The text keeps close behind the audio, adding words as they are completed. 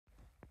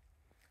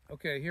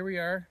Okay, here we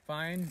are,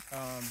 fine.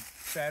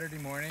 Saturday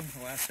morning,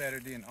 the last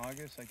Saturday in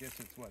August. I guess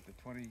it's what, the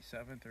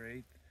 27th or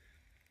 8th.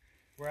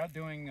 We're out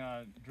doing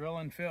drill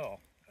and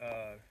fill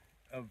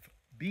of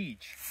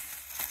beech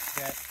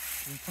that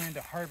we plan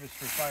to harvest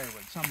for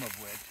firewood, some of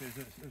which.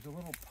 There's a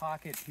little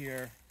pocket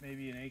here,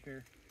 maybe an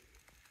acre,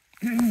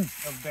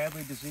 of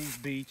badly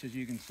diseased beech, as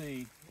you can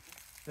see,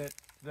 that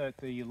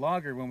the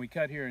logger, when we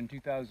cut here in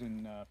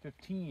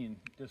 2015,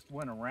 just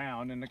went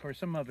around, and of course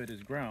some of it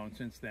has grown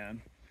since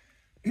then.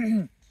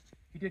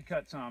 He did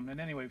cut some, and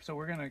anyway, so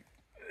we're going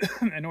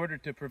to, in order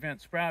to prevent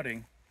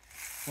sprouting,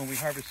 when we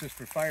harvest this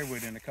for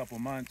firewood in a couple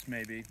months,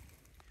 maybe,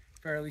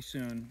 fairly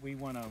soon, we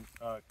want to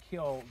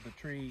kill the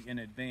tree in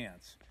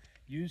advance.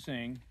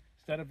 Using,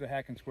 instead of the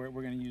hack and squirt,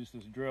 we're going to use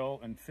this drill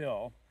and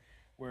fill,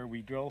 where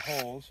we drill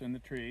holes in the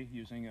tree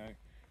using a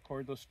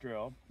cordless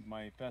drill,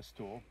 my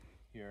Festool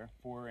here,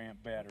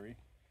 4-amp battery,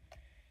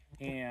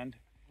 and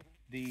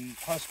the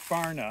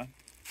Husqvarna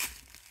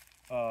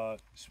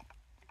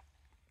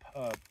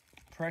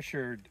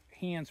pressured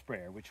hand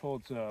sprayer, which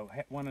holds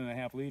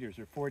 1.5 liters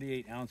or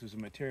 48 ounces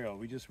of material.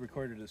 We just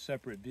recorded a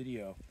separate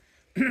video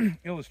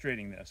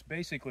illustrating this.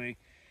 Basically,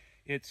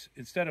 it's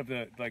instead of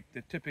the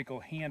typical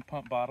hand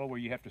pump bottle where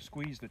you have to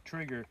squeeze the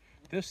trigger,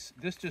 this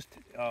just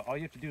all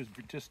you have to do is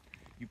just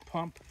you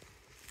pump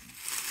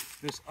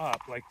this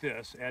up like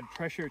this, add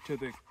pressure to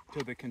the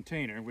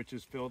container, which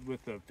is filled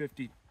with a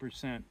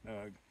 50%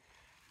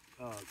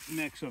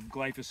 mix of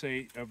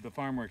glyphosate, of the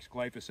Farmworks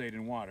glyphosate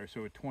and water,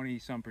 so a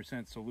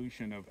 20-some%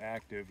 solution of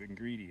active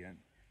ingredient.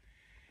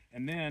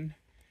 And then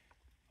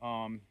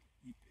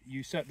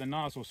you set the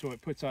nozzle so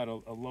it puts out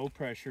a low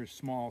pressure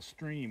small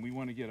stream. We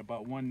want to get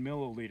about 1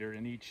 milliliter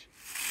in each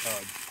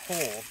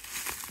hole,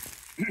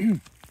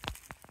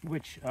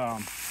 which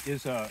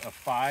is a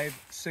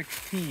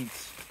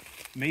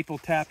 5/16 maple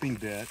tapping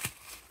bit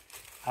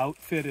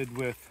outfitted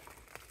with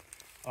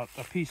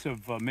a piece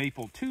of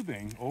maple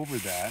tubing over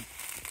that,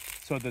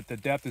 so that the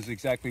depth is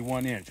exactly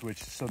 1 inch,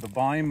 so the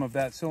volume of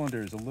that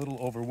cylinder is a little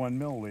over 1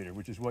 milliliter,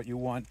 which is what you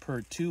want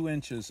per 2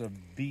 inches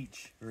of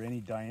beech or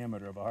any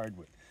diameter of a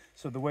hardwood.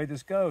 So the way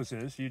this goes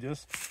is you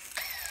just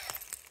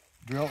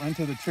drill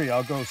into the tree.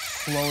 I'll go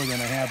slower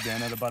than I have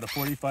been at about a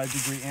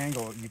 45-degree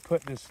angle. You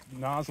put this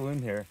nozzle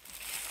in here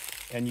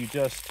and you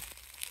just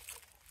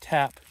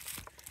tap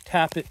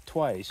it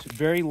twice,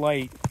 very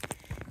light,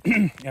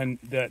 and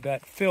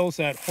that fills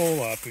that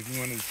hole up. If you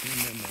want to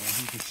zoom in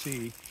there, you can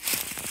see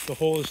the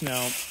hole is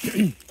now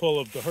full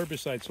of the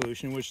herbicide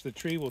solution, which the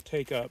tree will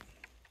take up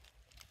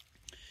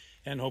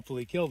and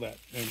hopefully kill that,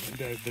 and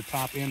the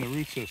top and the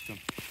root system.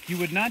 You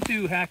would not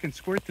do hack and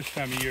squirt this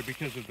time of year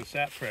because of the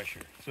sap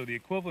pressure. So the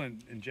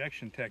equivalent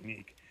injection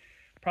technique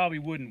probably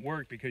wouldn't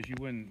work because you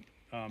wouldn't,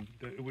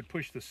 it would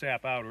push the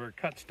sap out, or a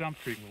cut stump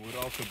treatment would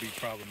also be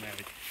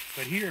problematic.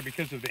 But here,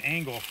 because of the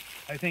angle,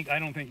 I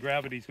don't think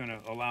gravity's going to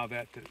allow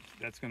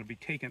that's going to be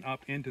taken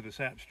up into the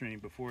sap stream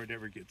before it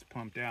ever gets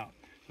pumped out.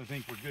 So I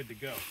think we're good to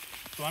go.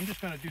 So I'm just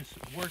going to do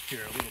some work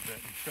here a little bit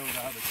and show you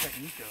how the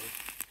technique goes.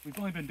 We've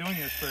only been doing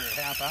this for a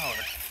half hour,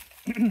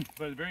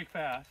 but it's very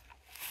fast.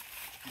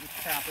 You just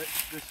tap it.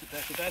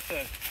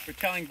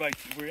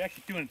 We're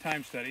actually doing a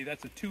time study.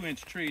 That's a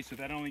 2-inch tree, so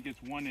that only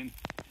gets 1 inch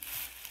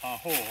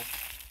hole.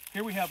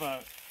 Here we have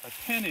a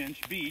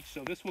 10-inch beech,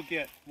 so this will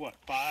get, what,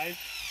 5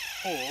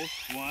 holes.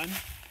 1,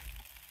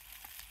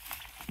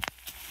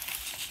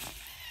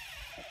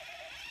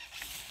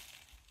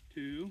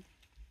 2,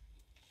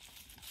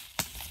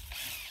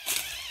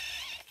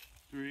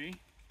 3,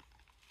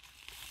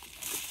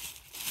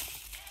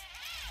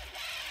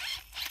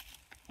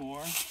 4,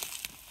 and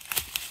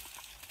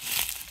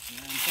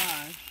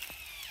 5.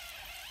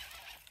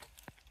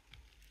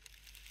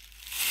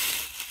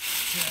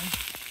 Okay.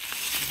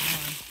 1.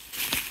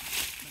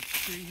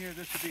 That's 3 here.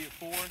 This would be a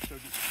 4, so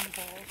just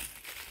 2 holes.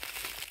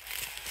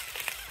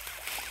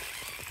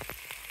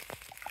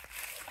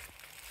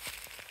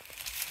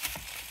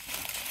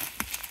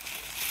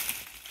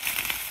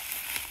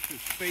 To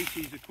space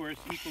these, of course,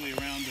 equally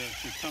around the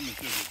circumference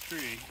of the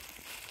tree.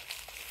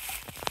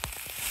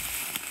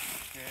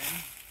 Okay.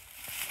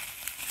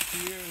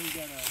 Here we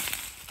got a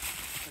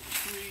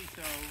 3,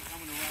 so I'm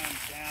going to round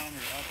down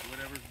or up or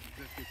whatever.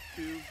 This is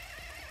 2,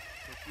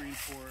 so 3,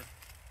 4, 1.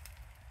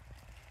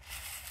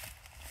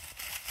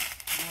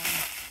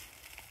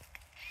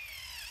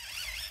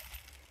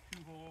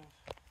 Two holes.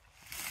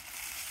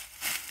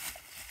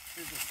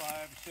 Here's a 5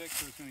 or 6,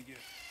 so it's going to get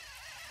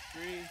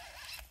 3,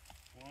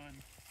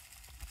 1.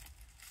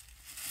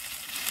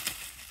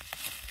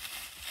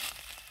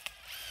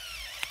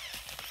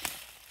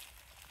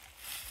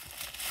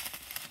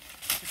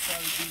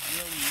 Probably be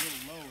drilling a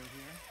little lower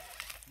here.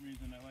 The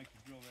reason I like to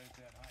drill right at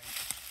that height.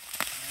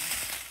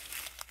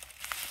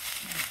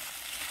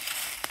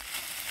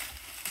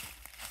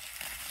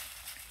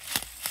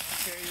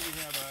 Okay, here we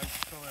have a,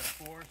 call that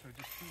a 4, so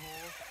just 2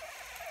 holes.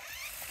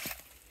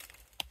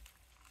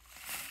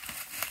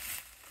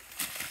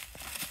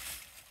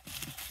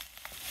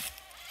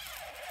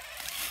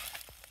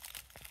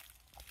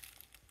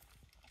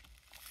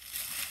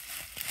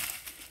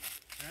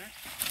 Okay.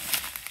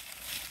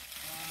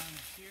 1,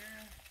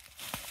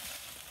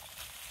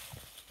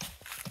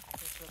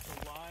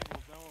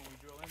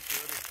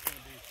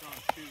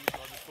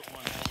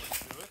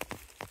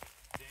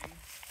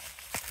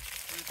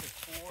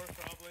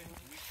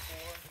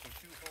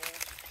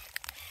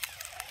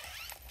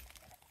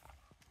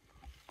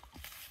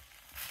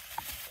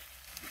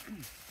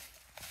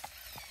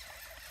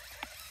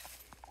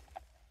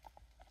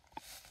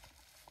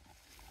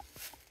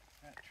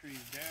 trees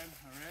dead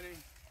already.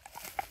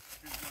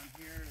 Here's one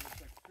here,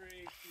 looks like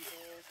 3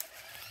 holes.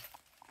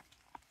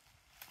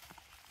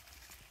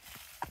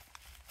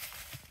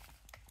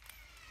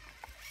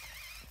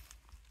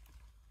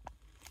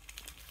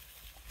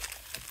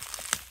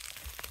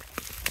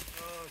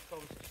 Oh, it's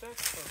called a success,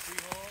 so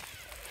 3 holes.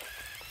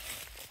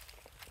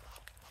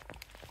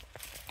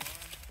 1,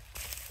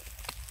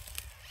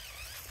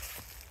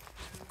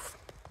 2,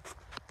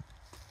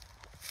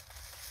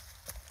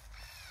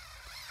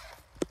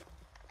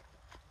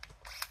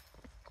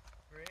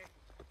 3.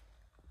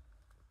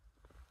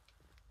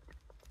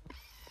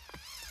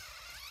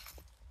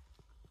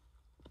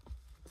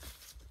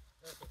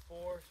 That's a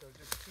 4, so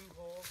just 2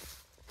 holes.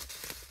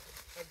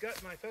 I've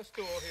got my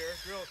Festool here,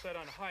 drill set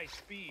on high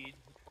speed.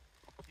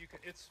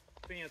 It's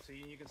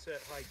fancy, and you can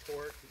set high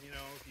torque, you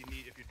know,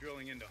 if you're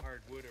drilling into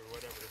hardwood or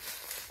whatever.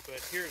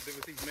 But here,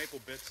 with these maple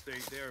bits,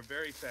 they are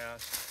very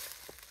fast.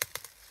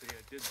 So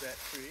yeah, did that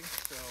tree.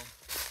 So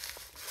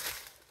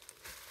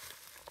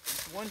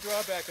one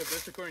drawback of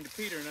this, according to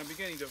Peter, and I'm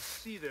beginning to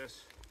see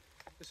this.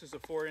 This is a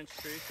 4-inch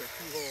tree, so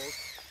 2 holes.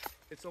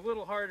 It's a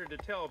little harder to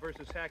tell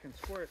versus hack and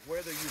squirt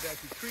whether you've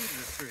actually treated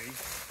a tree,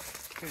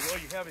 because all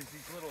you have is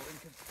these little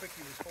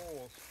inconspicuous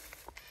holes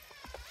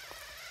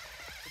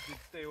to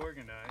stay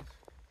organized.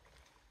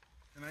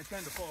 And I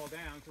tend to fall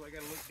down, so I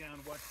got to look down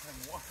and watch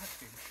I'm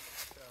walking.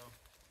 So,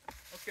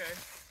 okay,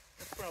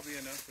 that's probably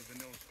enough of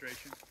an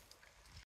illustration.